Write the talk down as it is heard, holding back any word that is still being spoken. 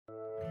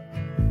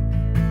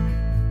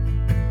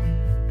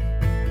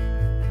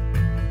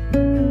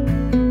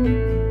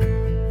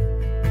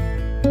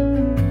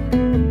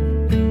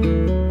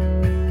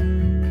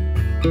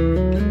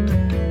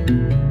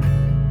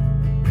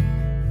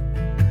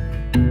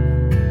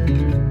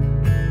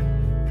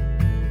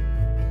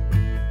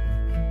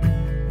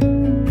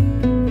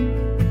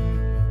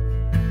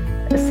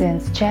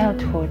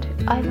childhood,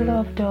 I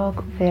loved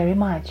dogs very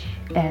much,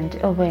 and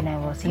when I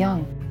was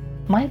young,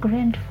 my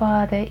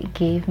grandfather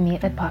gave me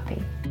a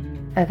puppy.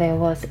 There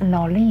was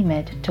no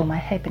limit to my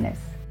happiness.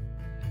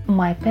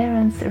 My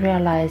parents,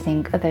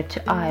 realizing that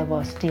I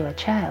was still a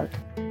child,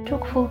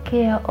 took full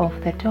care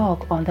of the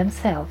dog on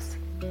themselves.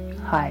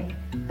 Hi,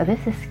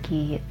 this is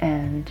Key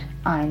and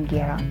I'm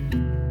Gera.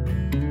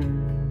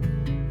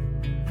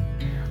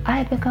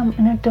 I became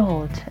an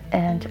adult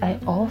and I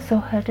also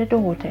had a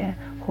daughter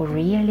who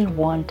really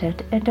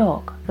wanted a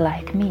dog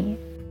like me.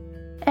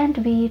 And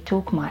we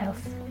took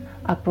miles,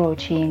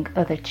 approaching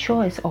the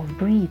choice of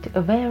breed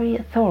very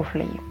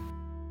thoroughly.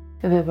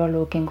 We were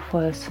looking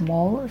for a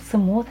small,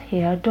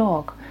 smooth-haired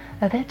dog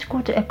that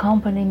could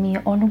accompany me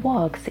on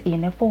walks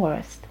in a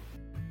forest.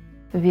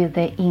 With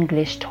the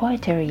English Toy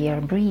Terrier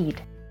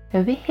breed,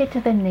 we hit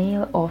the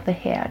nail on the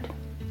head.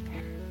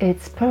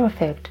 It's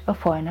perfect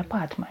for an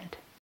apartment.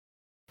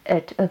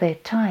 At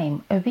that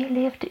time, we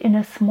lived in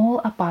a small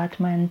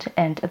apartment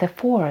and the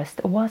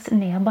forest was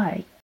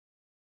nearby.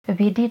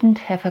 We didn't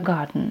have a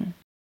garden.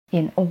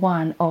 In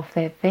one of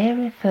the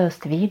very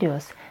first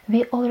videos,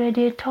 we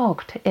already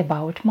talked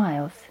about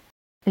Miles.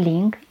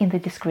 Link in the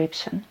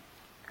description.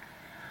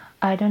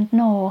 I don't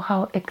know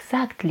how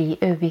exactly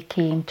we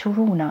came to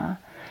Runa.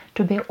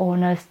 To be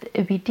honest,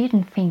 we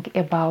didn't think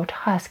about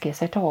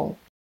Huskies at all.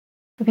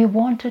 We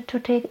wanted to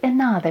take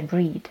another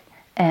breed,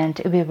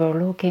 and we were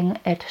looking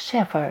at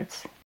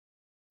Shepherds.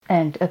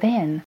 And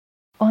then,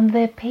 on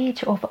the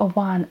page of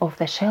one of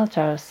the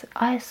shelters,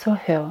 I saw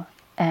her,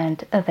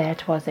 and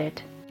that was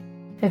it.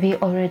 We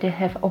already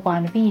have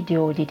one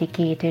video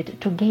dedicated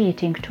to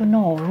getting to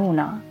know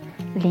Runa.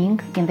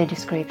 Link in the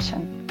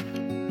description.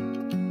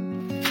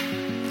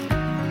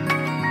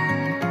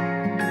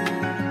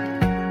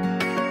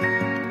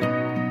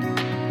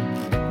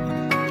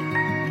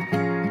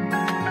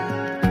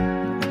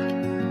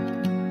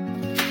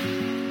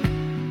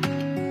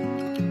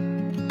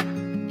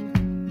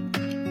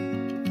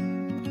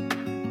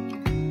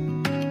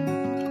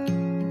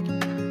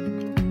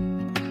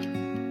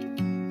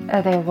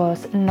 There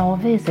was no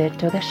visit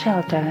to the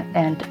shelter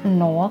and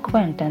no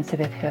acquaintance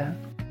with her.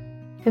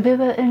 We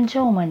were in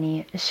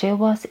Germany, she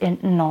was in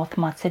North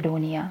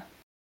Macedonia.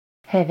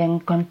 Having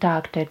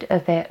contacted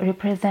the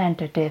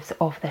representatives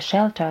of the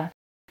shelter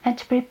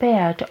and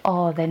prepared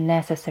all the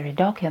necessary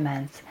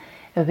documents,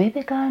 we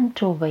began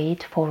to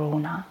wait for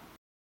Runa.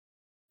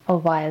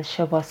 While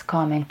she was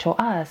coming to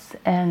us,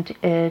 and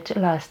it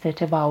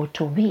lasted about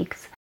 2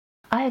 weeks,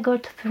 I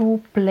got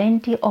through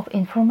plenty of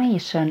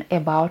information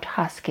about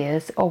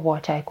Huskies or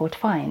what I could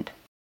find.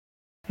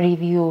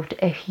 Reviewed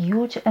a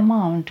huge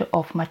amount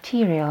of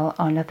material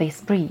on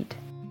this breed.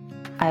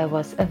 I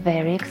was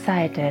very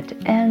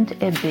excited and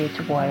a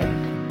bit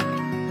worried.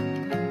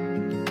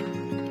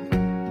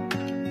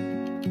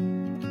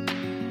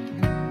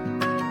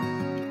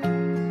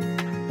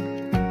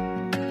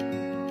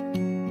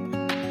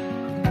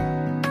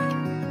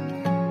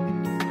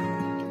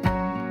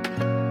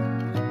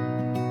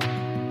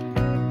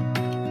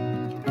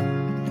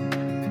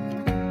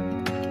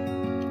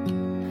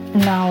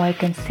 Now I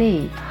can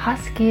say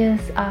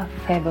Huskies are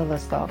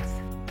fabulous dogs,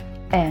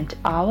 and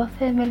our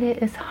family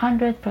is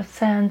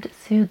 100%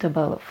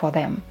 suitable for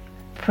them.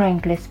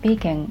 Frankly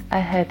speaking, I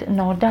had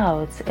no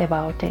doubts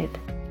about it.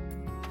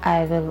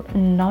 I will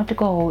not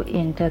go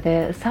into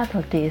the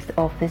subtleties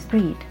of this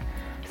breed.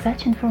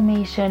 Such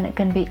information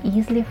can be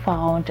easily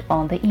found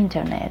on the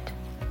internet.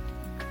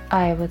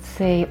 I would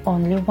say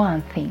only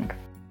one thing.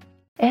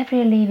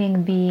 Every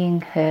living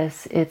being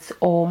has its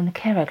own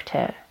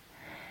character,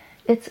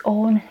 its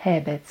own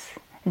habits,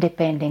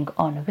 depending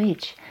on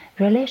which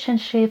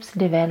relationships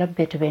develop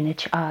between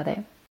each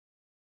other.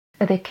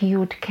 The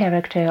cute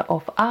character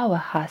of our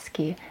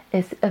Husky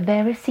is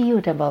very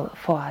suitable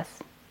for us.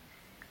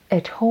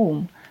 At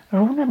home,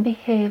 Runa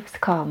behaves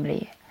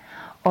calmly,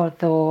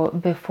 although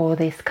before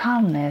this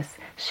calmness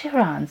she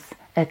runs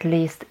at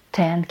least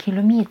 10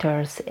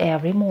 kilometers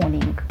every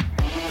morning.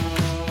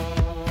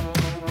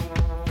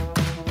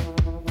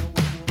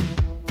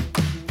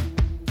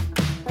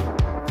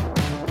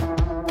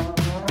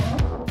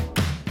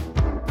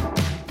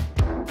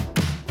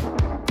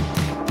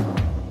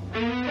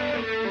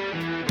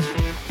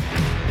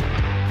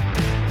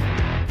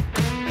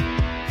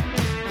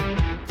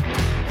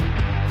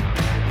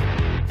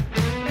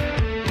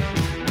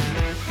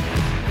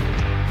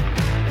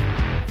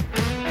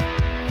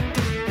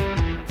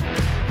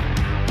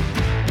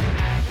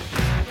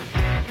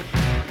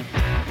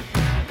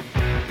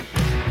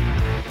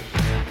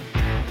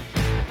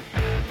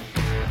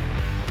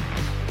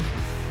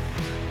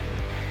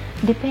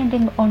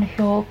 Depending on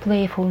her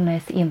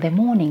playfulness in the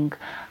morning,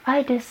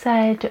 I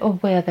decide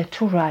whether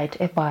to ride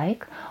a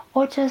bike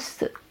or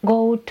just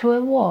go to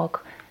a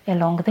walk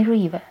along the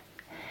river.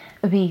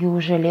 We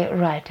usually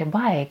ride a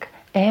bike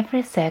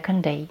every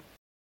second day.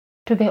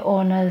 To be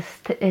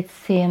honest, it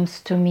seems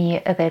to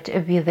me that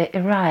with the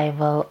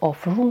arrival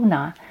of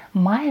Runa,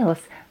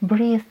 Miles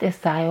breathed a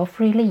sigh of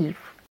relief.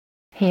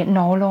 He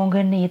no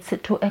longer needs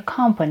to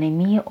accompany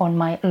me on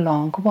my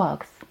long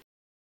walks.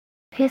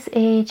 His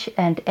age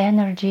and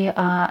energy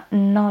are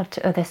not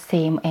the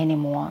same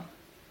anymore.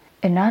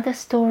 Another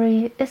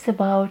story is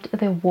about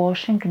the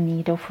washing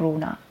need of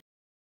Runa.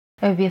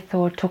 We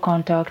thought to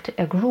contact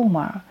a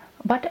groomer,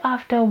 but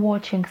after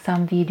watching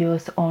some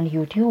videos on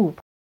YouTube,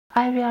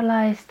 I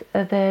realized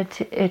that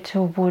it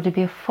would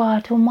be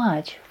far too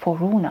much for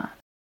Runa.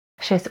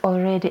 She's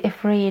already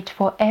afraid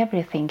for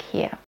everything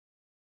here.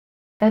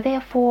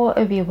 Therefore,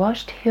 we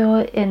washed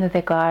her in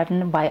the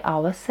garden by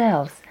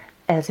ourselves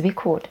as we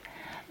could,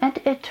 and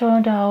it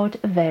turned out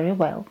very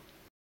well.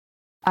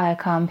 I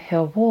comb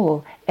her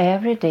wool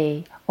every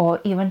day or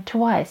even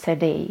twice a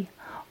day,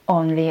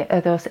 only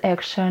those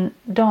actions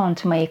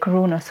don't make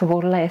Runa's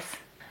wool less.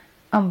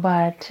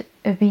 But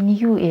we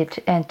knew it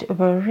and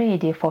were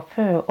ready for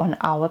fur on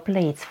our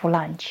plates for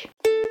lunch.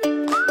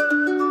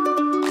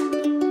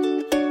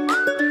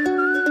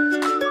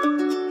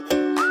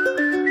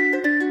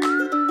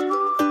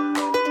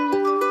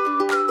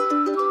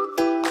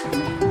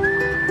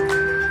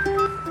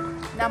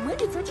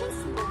 Намылить очень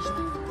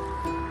сложно,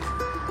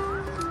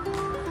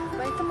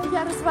 поэтому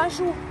я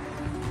развожу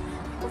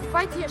в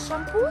воде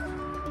шампунь,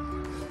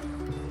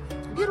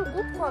 беру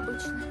губку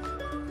обычно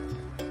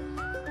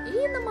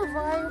и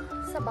намываю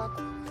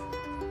собаку.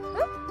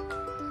 Да?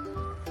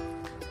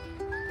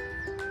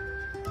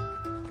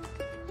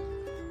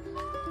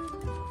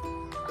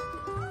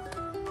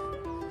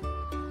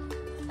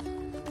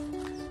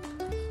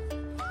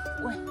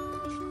 Ой,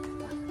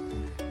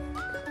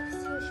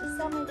 все еще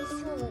самое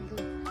веселое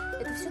было.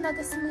 Это все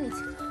надо смыть.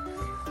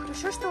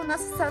 Хорошо, что у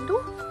нас в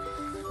саду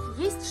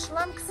есть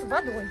шланг с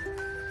водой.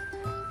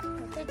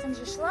 Вот этим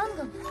же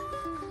шлангом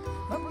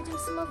мы будем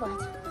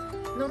смывать.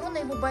 Но Руна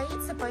его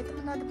боится,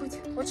 поэтому надо быть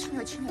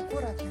очень-очень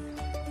аккуратным.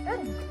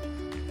 Правильно?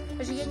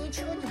 Даже я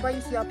ничего не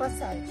боюсь, я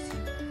опасаюсь.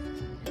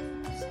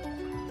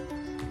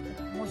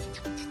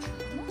 Мосечку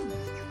чуть-чуть.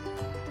 Мосечку.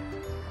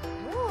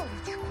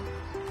 Вовочку.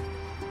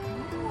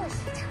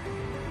 Мосечку.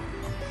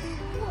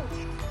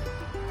 Вовочку.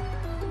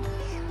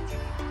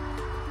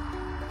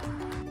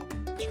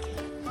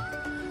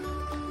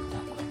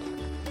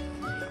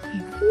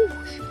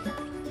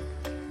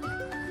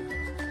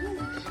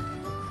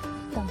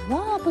 Там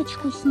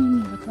лапочку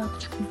сними, вот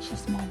лапочку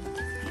сейчас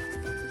маленький.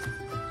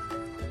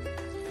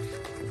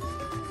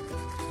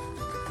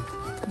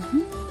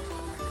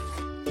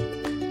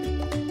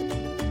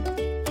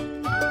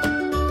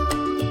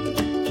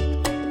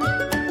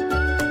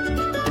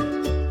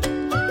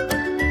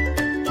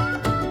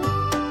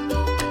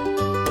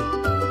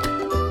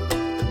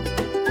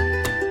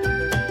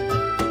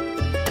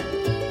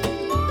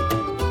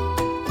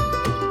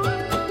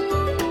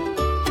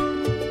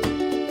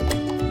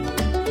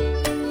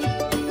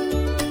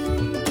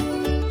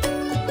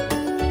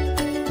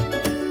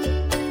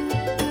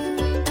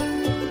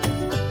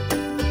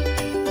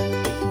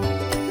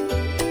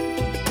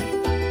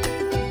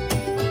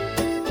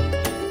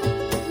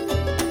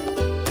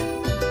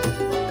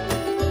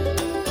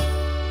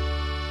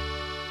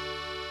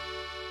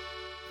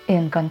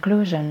 In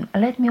conclusion,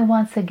 let me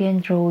once again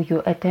draw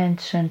your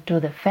attention to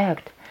the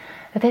fact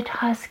that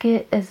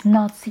Husky is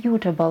not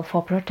suitable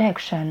for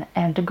protection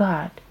and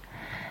guard.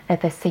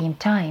 At the same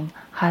time,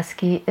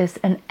 Husky is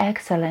an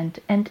excellent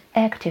and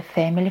active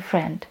family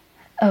friend.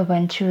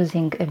 When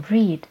choosing a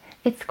breed,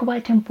 it's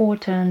quite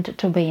important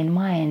to bear in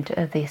mind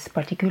these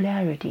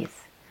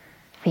particularities.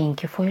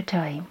 Thank you for your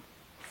time.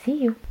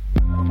 See you!